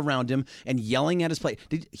guys all around him and yelling at his play.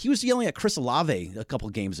 He was yelling at Chris Olave a couple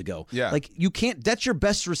games ago. Yeah. Like, you can't, that's your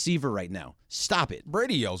best receiver right now. Stop it.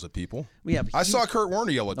 Brady yells at people. Yeah, but I saw Kurt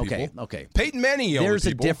Warner yell at Okay, people. okay. Peyton Manning yelled There's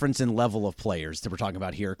at a people. difference in level of players that we're talking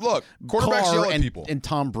about here. Look, quarterbacks Carr yell at and, people. And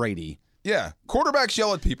Tom Brady. Yeah, quarterbacks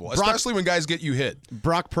yell at people, especially when guys get you hit.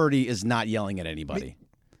 Brock Purdy is not yelling at anybody.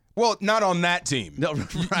 Well, not on that team. No, You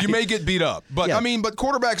right. may get beat up, but Yeah. but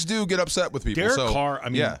quarterbacks do get upset with people. Derek so, Carr, I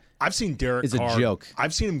mean, yeah. I've seen Derek It's a Carr. joke.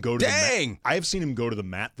 I've seen him go to the Dang. mat. I have seen him go to the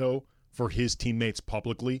mat, though, for his teammates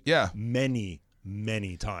publicly. Yeah. Many,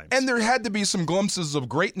 many times. And there had to be some glimpses of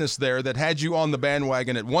greatness there that had you on the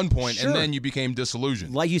bandwagon at one point, Sure. and then you became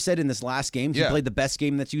disillusioned. Like you said in this last game, he Yeah. played the best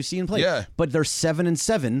game that you've seen play. Yeah. But they're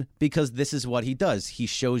 7-7 because this is what he does. He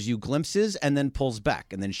shows you glimpses and then pulls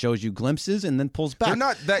back, and then shows you glimpses and then pulls back. They're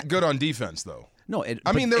not that good on defense, though. No,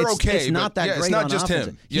 I mean, they're it's, okay, It's not but that yeah, great. it's not on just offense.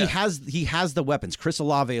 him. Yeah. He has the weapons. Chris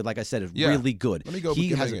Olave, like I said, is Yeah. really good. Let me go He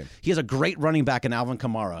get has that game. he has a great running back in Alvin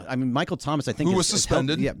Kamara. I mean, Michael Thomas, I think, Who is was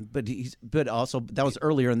suspended. Yeah, but also that was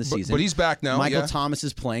earlier in the season. But he's back now. Michael yeah. Thomas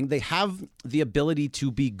is playing. They have the ability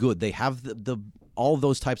to be good. They have the all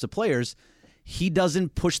those types of players. He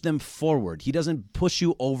doesn't push them forward. He doesn't push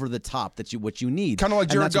you over the top what you need. Kind of like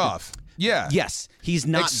And Jared that's what- Goff. Yeah. Yes, he's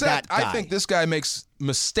not Except that guy. I think this guy makes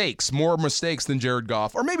more mistakes than Jared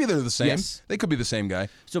Goff. Or maybe they're the same. Yes. They could be the same guy.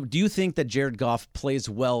 So, do you think that Jared Goff plays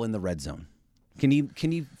well in the red zone? Can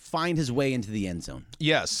he find his way into the end zone?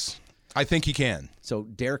 Yes. I think he can. So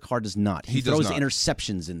Derek Carr does not. He does throws not.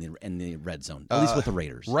 interceptions in the red zone, at least with the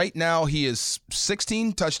Raiders. Right now, he is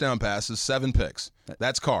 16 touchdown passes, 7 picks.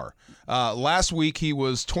 That's Carr. Last week, he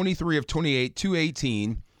was 23 of 28,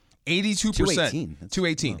 218, 82%.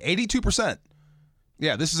 218. 82%.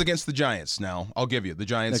 Yeah, this is against the Giants now. I'll give you. The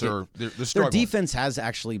Giants Okay. they're Their struggling. defense has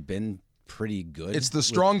actually been pretty good. It's the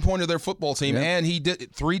strong point of their football team, Yeah. and he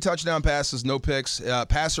did 3 touchdown passes, no picks,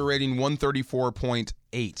 passer rating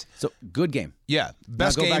 134.8. So good game. Yeah, Now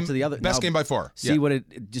best go game. back to the other. Best now game by far. See Yeah. what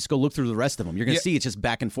it. Just go look through the rest of them. You're going to Yeah. see it's just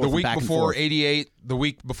back and forth. The week and back before, and forth. 88. The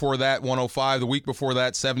week before that, 105. The week before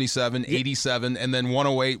that, 77, 87, and then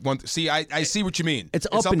 108. See, I see what you mean. It's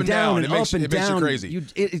up and down and It makes, up and it makes down. you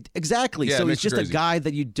crazy. Exactly. Yeah, it So makes he's you just a crazy. guy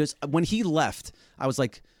that you just when he left, I was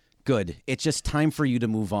like, good. It's just time for you to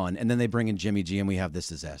move on. And then they bring in Jimmy G, and we have this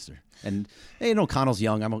disaster. And hey, O'Connell's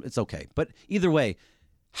young. It's okay. But either way,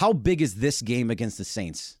 how big is this game against the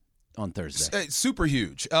Saints on Thursday? It's super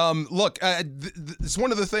huge. Look, it's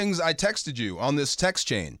one of the things I texted you on this text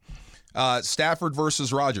chain. Stafford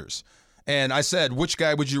versus Rodgers. And I said, which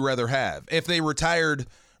guy would you rather have? If they retired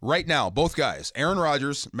right now, both guys, Aaron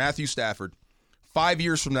Rodgers, Matthew Stafford, 5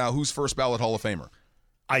 years from now, who's first ballot Hall of Famer?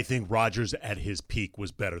 I think Rodgers at his peak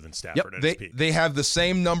was better than Stafford at his peak. They have the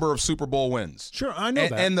same number of Super Bowl wins. Sure, I know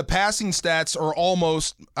that. And the passing stats are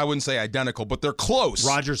almost, I wouldn't say identical, but they're close.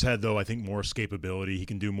 Rodgers had, though, I think more escapability. He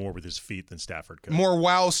can do more with his feet than Stafford could. More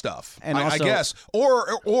wow stuff, And I also- guess.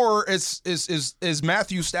 Or is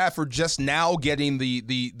Matthew Stafford just now getting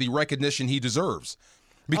the recognition he deserves?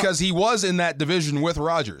 Because he was in that division with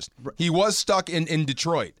Rodgers. He was stuck in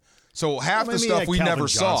Detroit. So half the Maybe stuff like we Calvin never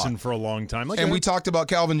Johnson saw. for a long time. Like And we talked about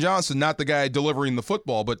Calvin Johnson, not the guy delivering the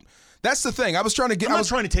football, but that's the thing. I was trying to get. I'm I not was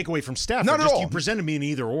trying to take away from Stafford. Not at just all. You presented me an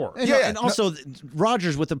either or. And, Yeah, and also,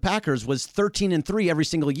 Rodgers with the Packers was 13-3 every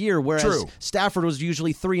single year, whereas True. Stafford was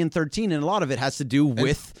usually 3-13, and a lot of it has to do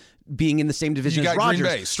with being in the same division You as got Green Rodgers.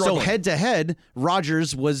 Bay So struggling. head to head,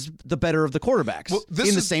 Rodgers was the better of the quarterbacks Well, this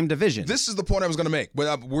in the is- same division. This is the point I was going to make.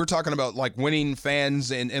 We're talking about like winning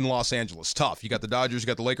fans in Los Angeles. Tough. You got the Dodgers, you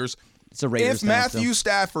got the Lakers. It's a Raiders If town Matthew still.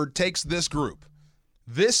 Stafford takes this group,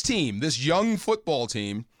 this team, this young football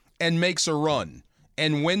team, and makes a run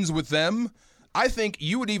and wins with them, I think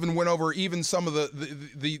you would even win over even some of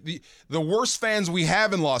the worst fans we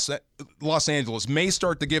have in Los Angeles may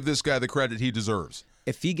start to give this guy the credit he deserves.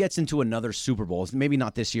 If he gets into another Super Bowl, maybe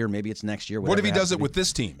not this year, maybe it's next year. What if he whatever does happens it to be. with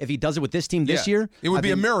this team? If he does it with this team this Yeah. year, It would I be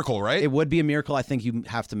a think miracle, right? It would be a miracle. I think you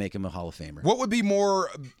have to make him a Hall of Famer. What would be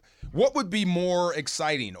more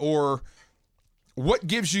exciting, or what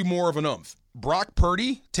gives you more of an oomph? Brock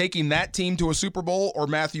Purdy taking that team to a Super Bowl, or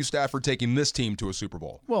Matthew Stafford taking this team to a Super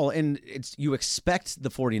Bowl? Well, and you expect the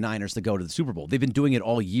 49ers to go to the Super Bowl. They've been doing it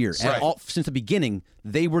all year. Right. Since the beginning,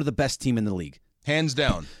 they were the best team in the league. Hands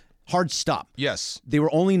down. Hard stop. Yes. They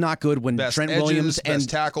were only not good when Best Trent edges, Williams best and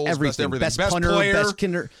tackles, best everything. everything. Best Best punter, player. best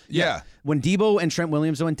kinder. Yeah. When Debo and Trent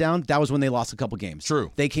Williams went down, that was when they lost a couple games.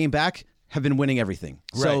 True. They came back, have been winning everything.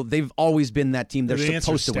 So Right. they've always been that team they're The answer is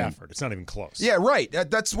supposed to win. Stafford. It's not even close. Yeah, right.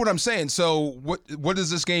 That's what I'm saying. So what does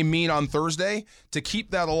this game mean on Thursday? To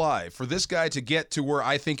keep that alive, for this guy to get to where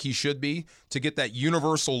I think he should be, to get that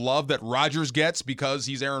universal love that Rodgers gets because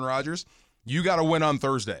he's Aaron Rodgers, you got to win on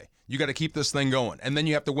Thursday. You got to keep this thing going. And then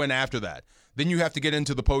you have to win after that. Then you have to get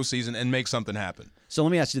into the postseason and make something happen. So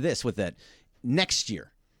let me ask you this with that. Next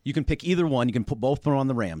year, you can pick either one. You can put both on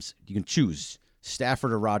the Rams. You can choose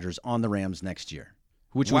Stafford or Rodgers on the Rams next year.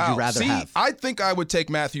 Which would you rather See, have? I think I would take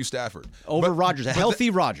Matthew Stafford Over Rodgers, a healthy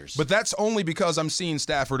Rodgers. But that's only because I'm seeing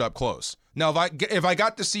Stafford up close. Now, if I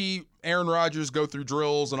got to see Aaron Rodgers go through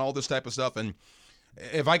drills and all this type of stuff, and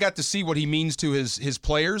if I got to see what he means to his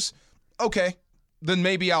players, okay, then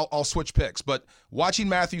maybe I'll switch picks. But watching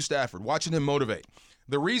Matthew Stafford, watching him motivate,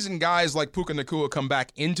 The reason guys like Puka Nacua come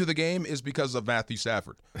back into the game is because of Matthew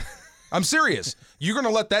Stafford. I'm serious. You're going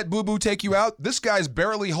to let that boo-boo take you out? This guy's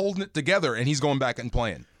barely holding it together, and he's going back and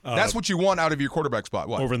playing. That's what you want out of your quarterback spot.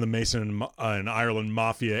 What? Over in the Mason and Ireland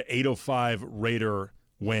Mafia, 805 Raider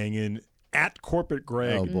weighing in at Corporate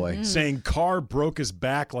Greg. Oh, boy. Saying Carr broke his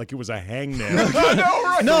back like it was a hangnail. I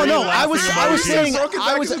know, right? No, I was saying Broken back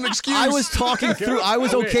I was is an excuse. I was talking through. I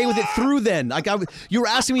was okay with it through then. Like you were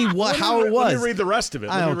asking me how it was. Let me read the rest of it.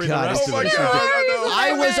 Oh, God. Oh, my God.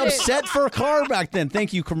 I was upset for Carr back then.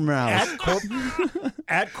 Thank you, Morales.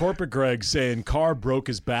 At Corporate Greg saying Carr broke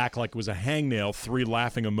his back like it was a hangnail. 3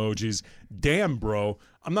 laughing emojis. Damn, bro.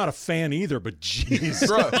 I'm not a fan either, but jeez.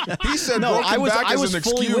 Bro, he said No, broken back is an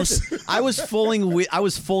fully excuse. with it. I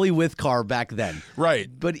was fully with Carr back then. Right.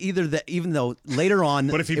 But even though later on,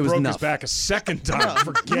 But if he it was broke enough. his back a second time,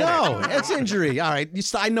 forget No, it. it's injury. All right,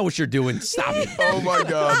 I know what you're doing. Stop it. Oh, my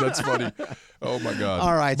God. That's funny. Oh, my God.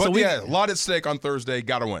 All right, But, so we- yeah, a lot at stake on Thursday.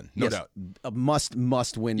 Got to win. No Yes, doubt. a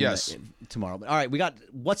must win. Yes. Tomorrow. All right, we got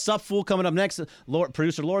What's Up, Fool coming up next.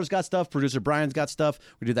 Producer Laura's got stuff. Producer Brian's got stuff.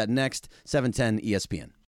 We do that next. 710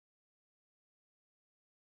 ESPN.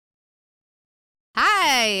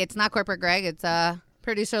 Hi, it's not Corporate Greg. It's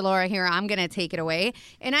producer Laura here. I'm going to take it away.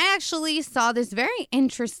 And I actually saw this very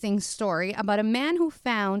interesting story about a man who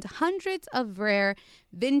found hundreds of rare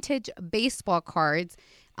vintage baseball cards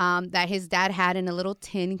that his dad had in a little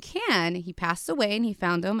tin can. He passed away and he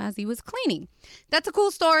found them as he was cleaning. That's a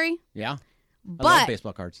cool story. Yeah. I love But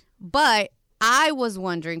baseball cards. But I was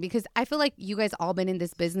wondering, because I feel like you guys all been in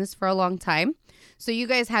this business for a long time. So you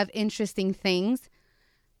guys have interesting things.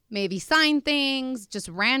 Maybe sign things, just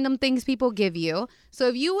random things people give you. So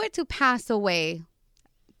if you were to pass away,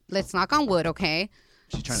 let's knock on wood, okay?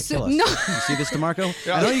 She's trying to kill us. No. You see this,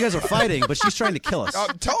 DeMarco? I know you guys are fighting, but she's trying to kill us.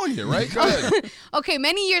 I'm telling you, right? Go ahead. Okay,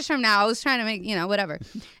 many years from now, I was trying to make, whatever.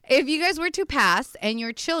 If you guys were to pass and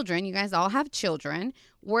your children, you guys all have children,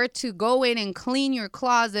 were to go in and clean your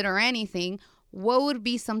closet or anything, what would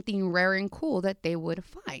be something rare and cool that they would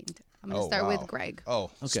find? I'm going to start with Greg. Oh,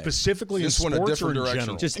 okay. Specifically This in one a sports or different in direction.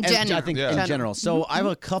 general? Just In I general. think Yeah. in general. So I have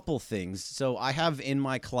a couple things. So I have in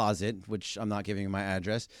my closet, which I'm not giving my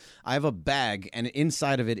address, I have a bag, and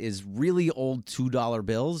inside of it is really old $2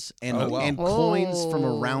 bills and, Oh, wow. and coins from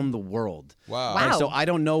Oh. around the world. Wow. Wow. And so I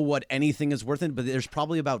don't know what anything is worth it, but there's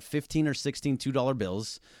probably about 15 or 16 $2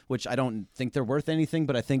 bills, which I don't think they're worth anything,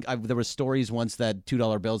 but I think there were stories once that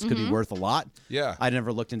 $2 bills could be worth a lot. Yeah. I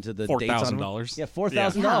never looked into the dates on them. $4,000. Yeah,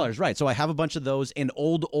 $4,000, right. So I have a bunch of those and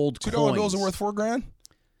old $2 coins. bills are worth $4,000?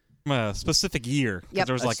 A specific year because Yep.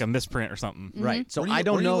 there was like a misprint or something. Right. So Where do you- I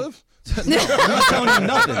don't where do you know. live? No, I'm telling you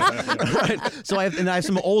nothing. Right. So I have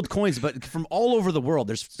some old coins, but from all over the world.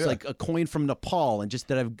 There's like a coin from Nepal, and just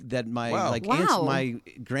that my Wow. aunts, Wow. my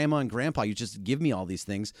grandma and grandpa used to just give me all these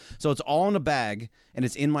things. So it's all in a bag, and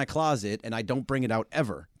it's in my closet, and I don't bring it out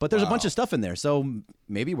ever. But there's a bunch of stuff in there, so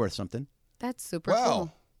maybe worth something. That's super Wow.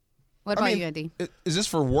 cool. What about you, Andy? Is this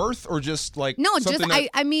for worth or just like No, just something that-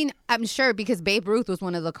 I mean, I'm sure because Babe Ruth was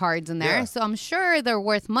one of the cards in there, Yeah. so I'm sure they're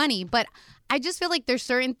worth money. But I just feel like there's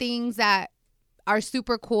certain things that are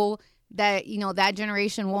super cool that that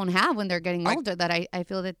generation won't have when they're getting older. That I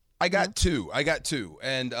feel that. I got two,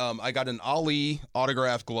 and I got an Ali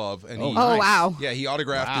autographed glove, and he, Oh, wow. yeah, he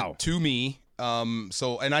autographed it to me.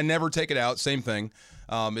 So and I never take it out. Same thing.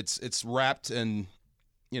 It's wrapped, and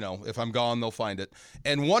if I'm gone, they'll find it.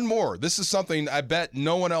 And one more. This is something I bet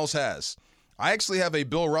no one else has. I actually have a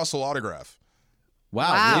Bill Russell autograph.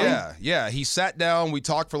 Wow. Yeah, yeah. He sat down. We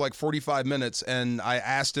talked for like 45 minutes, and I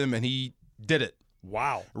asked him, and he did it.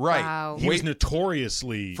 Wow. Right. Wow. He was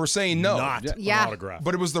notoriously for saying no. not Yeah. an autograph.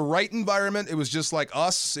 But it was the right environment. It was just like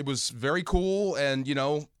us. It was very cool, and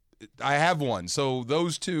I have one. So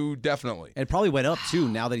those two definitely. It probably went up too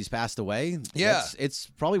now that he's passed away. Yeah. it's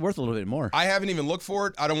probably worth a little bit more. I haven't even looked for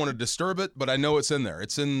it. I don't want to disturb it, but I know it's in there.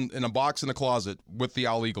 It's in a box in the closet with the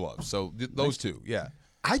Ali gloves. So those two, yeah.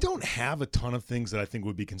 I don't have a ton of things that I think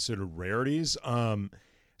would be considered rarities.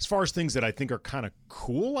 As far as things that I think are kind of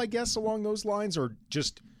cool, I guess, along those lines, or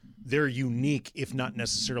just they're unique, if not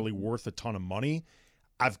necessarily worth a ton of money.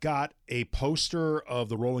 I've got a poster of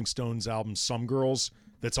the Rolling Stones album Some Girls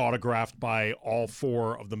that's autographed by all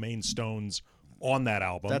 4 of the main Stones on that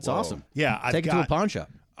album. That's awesome. Yeah. Take it to a pawn shop.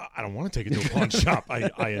 I don't want to take it to a pawn shop.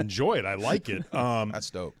 I enjoy it. I like it. That's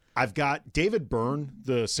dope. I've got David Byrne,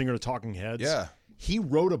 the singer of Talking Heads. Yeah. He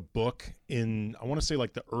wrote a book in, I want to say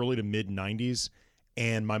like the early to mid 90s.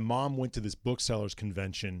 And my mom went to this booksellers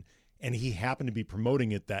convention and he happened to be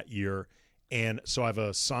promoting it that year. And so I have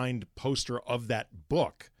a signed poster of that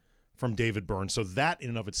book from David Byrne. So that in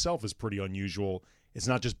and of itself is pretty unusual. it's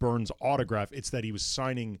not just Burns' autograph, it's that he was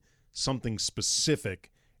signing something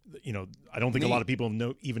specific. You know, I don't think a lot of people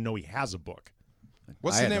even know he has a book.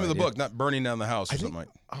 What's the name of the book? Not Burning Down the House or something like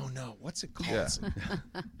that. Oh, no. What's it called? Yeah.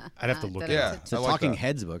 I'd have to look it Yeah, up. It's a I like Talking that.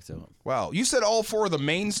 Heads book, so. Wow. You said all 4 of the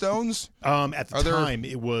main Stones? At the time,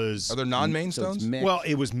 it was... Are there non-main So it's Stones? Mick. Well,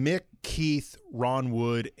 it was Mick, Keith, Ron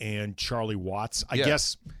Wood, and Charlie Watts. I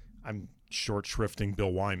guess I'm short shrifting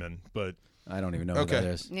Bill Wyman, but... I don't even know who that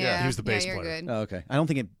is. Yeah, he was the bass you're player. Good. Oh, okay. I don't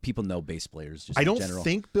think people know bass players. Just I in don't general.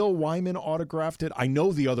 think Bill Wyman autographed it. I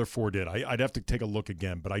know the other 4 did. I'd have to take a look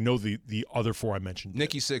again, but I know the other 4 I mentioned.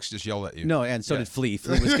 Nikki Sixx just yelled at you. No, and so did Flea.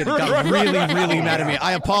 Flea got really mad at me.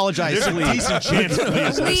 I apologize, There's Flea. a decent chance Flea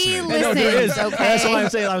is Flea listening. No, there is. listens, okay? That's what I'm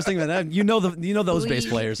saying. I was thinking that. You know those bass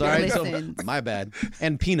Flea players, all right? So, listens. my bad.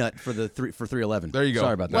 And Peanut for 311. There you go.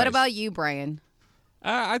 Sorry about that. What about you, Brian?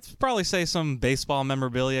 I'd probably say some baseball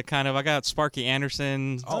memorabilia kind of. I got Sparky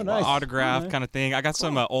Anderson's nice. autograph kind of thing. I got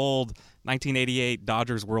some old 1988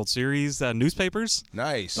 Dodgers World Series newspapers.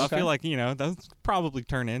 Nice. So I feel like, those probably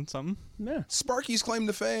turn in something. Yeah. Sparky's claim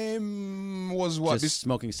to fame was what? Just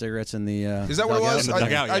smoking cigarettes in the Is that what it dugout. was? In the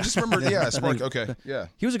dugout, I yeah. just remembered. Yeah, Sparky. Okay. Yeah.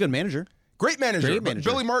 He was a good manager. Great manager. Great But manager.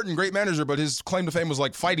 Billy Martin, great manager, but his claim to fame was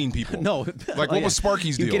like fighting people. No, Like, what was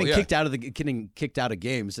Sparky's He was deal? getting Yeah. getting kicked out of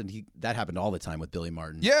games, and that happened all the time with Billy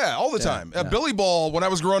Martin. Yeah, all the time. Billy Ball, when I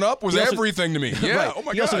was growing up, was He also- everything to me. Yeah. Right. Oh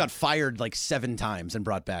my he god. also got fired like 7 times and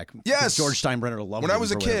brought back. Yes. George Steinbrenner loved When him I was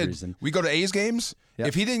a for whatever kid, reason. we go to A's games. Yep.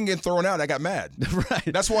 If he didn't get thrown out, I got mad. Right.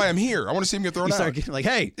 That's why I'm here. I want to see him get thrown He out. started getting like,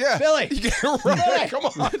 "Hey, Yeah. Billy, right. Come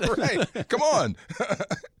on. Right. Come on.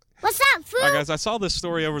 What's up, fool? All right, guys, I saw this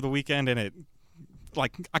story over the weekend, and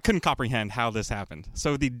I couldn't comprehend how this happened.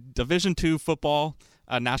 So the Division II football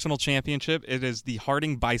national championship, it is the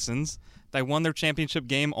Harding Bisons. They won their championship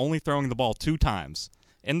game only throwing the ball 2 times.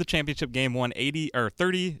 In the championship game, won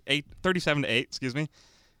 37-8, excuse me.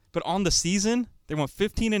 But on the season, they went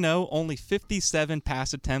 15-0, only 57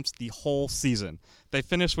 pass attempts the whole season. They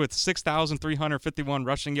finished with 6,351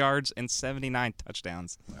 rushing yards and 79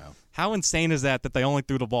 touchdowns. Wow. How insane is that they only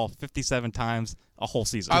threw the ball 57 times a whole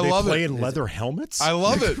season? I love play it. in leather helmets? I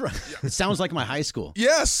love it. It sounds like my high school.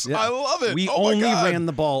 Yes. Yeah. I love it. We Oh my only God. ran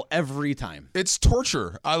the ball every time. It's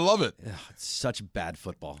torture. I love it. Ugh, it's such bad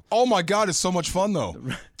football. Oh my God, it's so much fun though.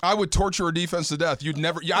 I would torture a defense to death. You'd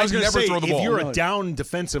never. I was I'd going to never say, throw the if ball. you're a down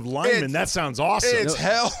defensive lineman, that sounds awesome. It's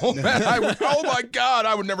hell, man. Oh my God,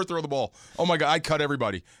 I would never throw the ball. Oh my God, I'd cut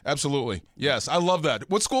everybody. Absolutely. Yes, I love that.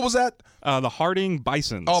 What school was that? The Harding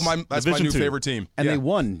Bisons. Oh my, that's Division my new II. favorite team. And yeah. they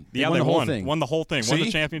won. Yeah, won they the whole won. thing. Won the whole thing. Won See?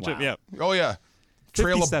 the championship. Wow. Yeah. Oh yeah.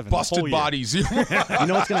 Trail of 57, the whole busted year. bodies. You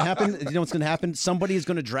know what's going to happen? You know what's going to happen? Somebody is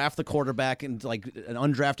going to draft the quarterback and like an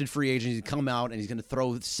undrafted free agent. He's come out and he's going to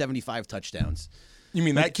throw 75 touchdowns. You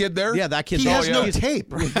mean that kid there? Yeah, that kid. He has no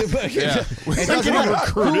tape. Yeah.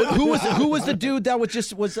 Who was the dude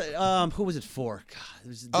that who was it for? God, it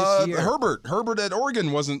was this year. Herbert at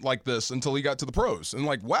Oregon wasn't like this until he got to the pros. And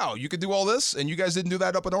like, wow, you could do all this, and you guys didn't do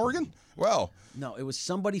that up in Oregon? Well, No, it was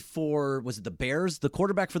somebody was it the Bears? The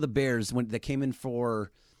quarterback for the Bears that came in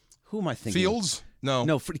for, who am I thinking? Fields? No.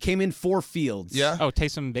 No, came in for Fields. Yeah. Oh,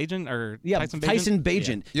 Tyson Bagent or Yeah, Tyson Bagent?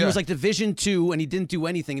 Bagent. He Yeah. was like Division II, and he didn't do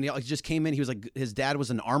anything. And he just came in. He was like, his dad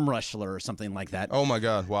was an arm wrestler or something like that. Oh my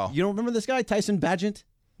God! Wow. You don't remember this guy, Tyson Bagent?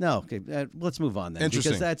 No. Okay, let's move on then.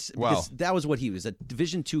 Interesting. Because Wow. that was what he was, a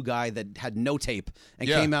Division II guy that had no tape and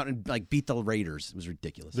Yeah. came out and like beat the Raiders. It was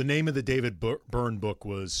ridiculous. The name of the David Byrne book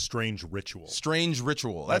was Strange Ritual. Strange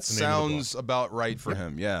Ritual. That's that the name of the sounds about right for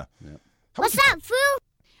him. Yeah. What's up, fool?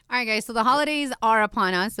 All right, guys, so the holidays are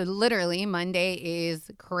upon us. So literally, Monday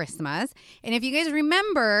is Christmas. And if you guys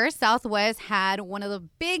remember, Southwest had one of the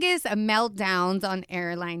biggest meltdowns on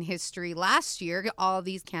airline history last year. All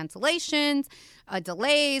these cancellations,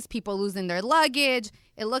 delays, people losing their luggage.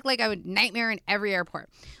 It looked like a nightmare in every airport.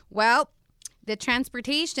 Well, the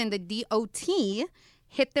transportation, the DOT,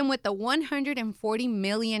 hit them with a $140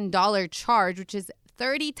 million charge, which is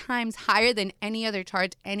 30 times higher than any other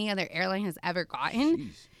charge any other airline has ever gotten. Jeez.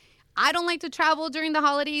 I don't like to travel during the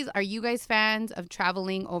holidays. Are you guys fans of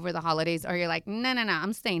traveling over the holidays? Or you're like, no,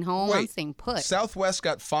 I'm staying home. I'm staying put. Southwest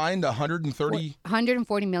got fined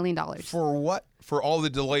 $140 million. For what? For all the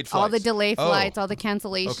delayed flights? All the delayed flights, Oh. all the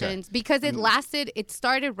cancellations. Okay. Because it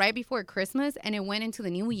started right before Christmas and it went into the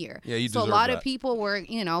new year. Yeah, you So a deserve lot that. of people were,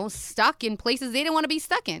 stuck in places they didn't want to be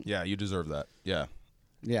stuck in. Yeah, you deserve that. Yeah.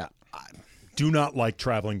 Yeah. Do not like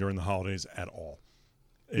traveling during the holidays at all.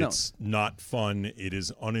 It's not fun. It is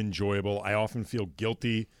unenjoyable. I often feel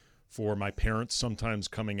guilty for my parents sometimes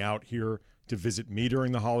coming out here to visit me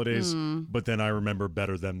during the holidays, but then I remember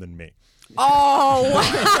better them than me. Oh,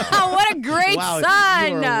 wow. What a great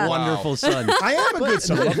son. You're a wonderful son. I am a good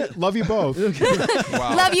son. Love you both.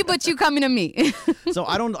 Wow. Love you, but you coming to me. So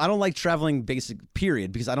I don't like traveling basic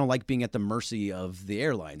period because I don't like being at the mercy of the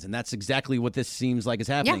airlines, and that's exactly what this seems like is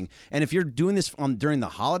happening. And if you're doing this during the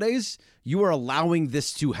holidays, you are allowing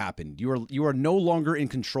this to happen. You are no longer in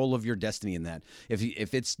control of your destiny in that.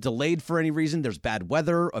 If it's delayed for any reason, there's bad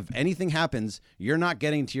weather, if anything happens, you're not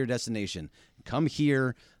getting to your destination. Come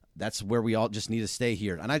here. That's where we all just need to stay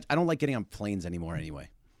here. And I don't like getting on planes anymore anyway.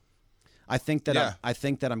 I think that I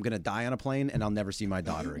think that I'm going to die on a plane and I'll never see my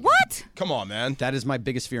daughter again. What? Come on, man. That is my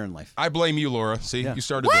biggest fear in life. I blame you, Laura. See, you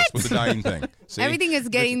started this with the dying thing. See? Everything is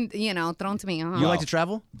getting, thrown to me. You like to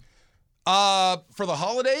travel? For the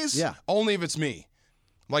holidays? Yeah. Only if it's me.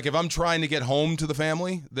 Like if I'm trying to get home to the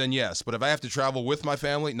family, then yes. But if I have to travel with my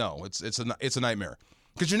family, no. It's a nightmare.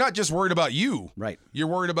 Because you're not just worried about you. Right. You're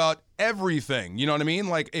worried about everything. You know what I mean?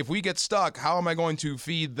 Like if we get stuck, how am I going to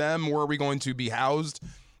feed them? Where are we going to be housed?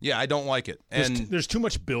 Yeah, I don't like it. And There's too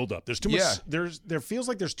much buildup. There's too much. There feels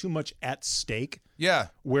like there's too much at stake. Yeah.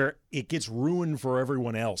 Where it gets ruined for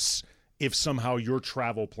everyone else if somehow your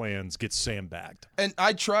travel plans get sandbagged. And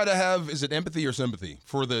I try to have, is it empathy or sympathy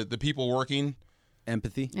for the people working?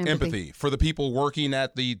 Empathy for the people working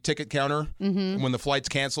at the ticket counter when the flight's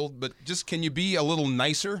canceled. But just can you be a little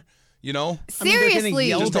nicer? You know? Seriously.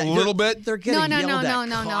 Just a little bit? They're getting yelled at.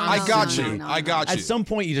 No. I got you. I got you. At some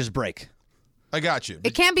point, you just break. I got you.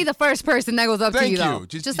 It can't be the first person that goes up to Thank you, though. you.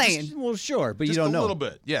 Just saying. Well, sure, but you Just don't know. a little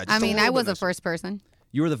bit. Yeah. I mean, I was a first person.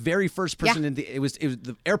 You were the very first person in the. It was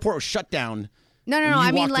the airport was shut down. No. and you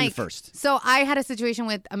I mean, walked in like, first. so I had a situation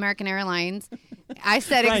with American Airlines. I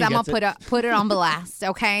said it because Brian I'm gets gonna put it on blast,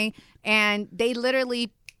 okay? And they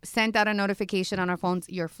literally sent out a notification on our phones.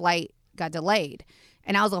 Your flight got delayed,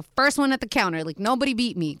 and I was the first one at the counter. Like nobody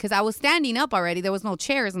beat me because I was standing up already. There was no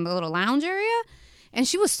chairs in the little lounge area, and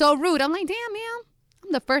she was so rude. I'm like, damn, man,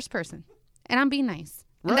 I'm the first person, and I'm being nice,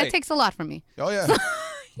 and that Right. takes a lot from me. Oh, yeah.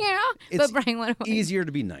 It's but Brian, what about you? easier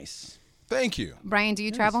to be nice. Thank you. Brian, do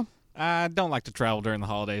you travel? I don't like to travel during the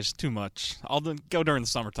holidays too much. I'll go during the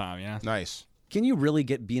summertime, yeah. Nice. Can you really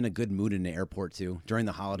be in a good mood in the airport too during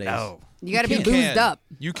the holidays? No. You got to be You boozed can. up.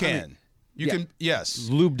 You can. You yeah. can. Yes.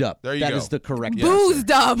 Lubed up. There you That go. is the correct Yes. Boozed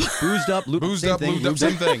up. Boozed up, lubed, Boozed same up, thing, lubed up, lubed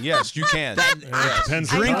same thing. Yes, you can. Yes.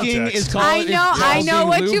 Depends on Drinking context. is called. I know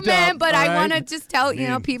what you lubed meant, up, but I all want to right? just tell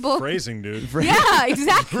people. Phrasing, dude. Yeah,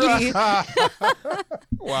 exactly.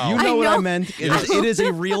 Wow. You know what I know. meant. It is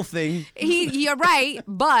a real thing. You're right,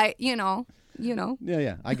 but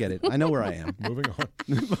Yeah, I get it. I know where I am. Moving on.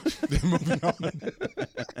 Moving on.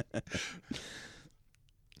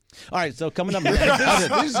 All right, so coming up next.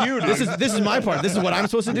 This is my part. This is what I'm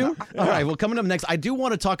supposed to do? All right, well, coming up next, I do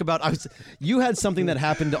want to talk about you had something that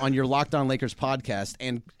happened on your Locked On Lakers podcast,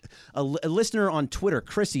 and a listener on Twitter,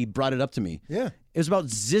 Chrissy, brought it up to me. Yeah. It was about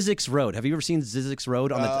Zizek's Road. Have you ever seen Zizek's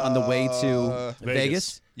Road on the way to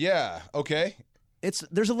Vegas? Yeah. Okay.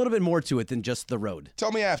 There's a little bit more to it than just the road.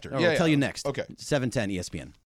 Tell me after. I'll tell you next. Okay. 710 ESPN.